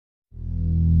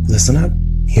listen up.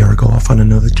 Here we go off on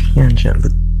another tangent,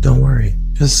 but don't worry.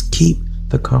 Just keep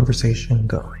the conversation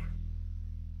going.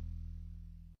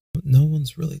 No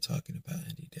one's really talking about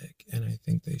Andy Dick, and I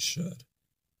think they should.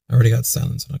 I already got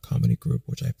silence on a comedy group,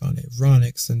 which I found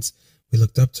ironic since we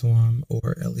looked up to him,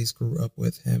 or at least grew up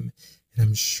with him, and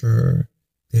I'm sure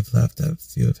they've laughed at a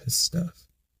few of his stuff.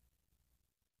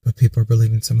 But people are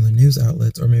believing some of the news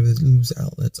outlets, or maybe the news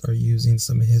outlets are using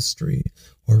some history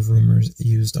or rumors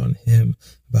used on him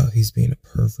about he's being a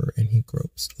pervert and he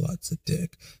gropes lots of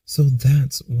dick. So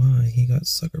that's why he got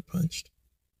sucker punched.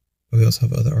 But we also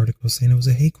have other articles saying it was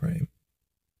a hate crime.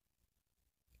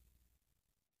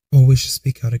 Well, we should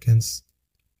speak out against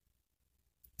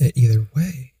it either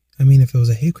way. I mean, if it was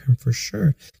a hate crime, for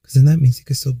sure, because then that means he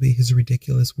could still be his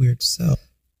ridiculous, weird self.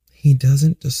 He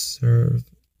doesn't deserve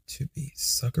to be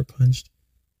sucker punched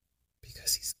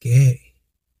because he's gay.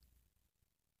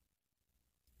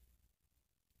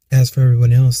 As for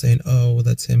everyone else saying, oh, well,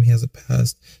 that's him, he has a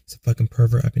past, he's a fucking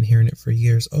pervert, I've been hearing it for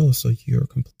years. Oh, so you're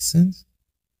complacent?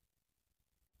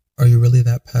 Are you really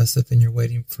that passive and you're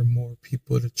waiting for more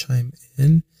people to chime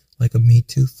in, like a Me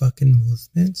Too fucking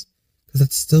movement? Because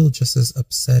that's still just as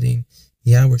upsetting.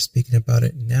 Yeah, we're speaking about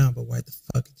it now, but why the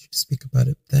fuck did you speak about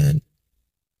it then?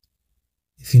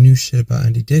 If you knew shit about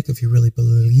Andy Dick, if you really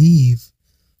believe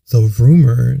the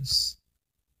rumors,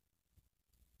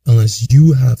 unless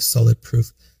you have solid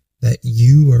proof that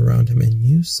you were around him and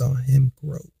you saw him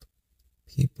grope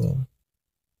people,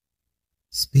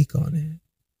 speak on it.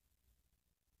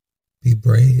 Be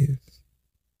brave.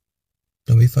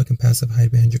 Don't be fucking passive,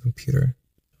 hide behind your computer.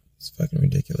 It's fucking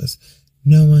ridiculous.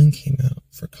 No one came out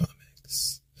for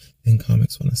comics, and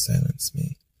comics want to silence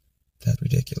me. That's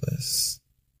ridiculous.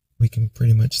 We can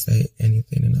pretty much say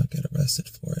anything and not get arrested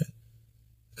for it.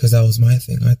 Because that was my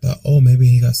thing. I thought, oh, maybe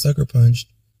he got sucker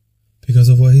punched because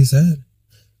of what he said.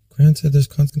 Granted, there's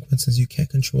consequences. You can't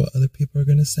control what other people are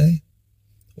going to say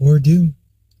or do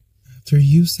after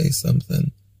you say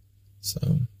something.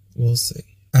 So, we'll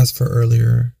see. As for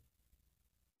earlier,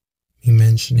 me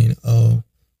mentioning, oh,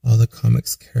 all the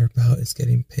comics care about is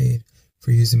getting paid for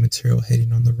using material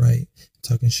hating on the right,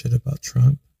 talking shit about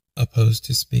Trump, opposed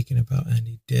to speaking about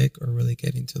Andy Dick or really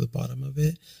getting to the bottom of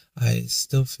it, I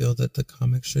still feel that the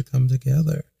comics should come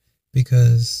together,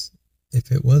 because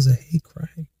if it was a hate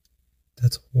crime,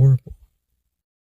 that's horrible.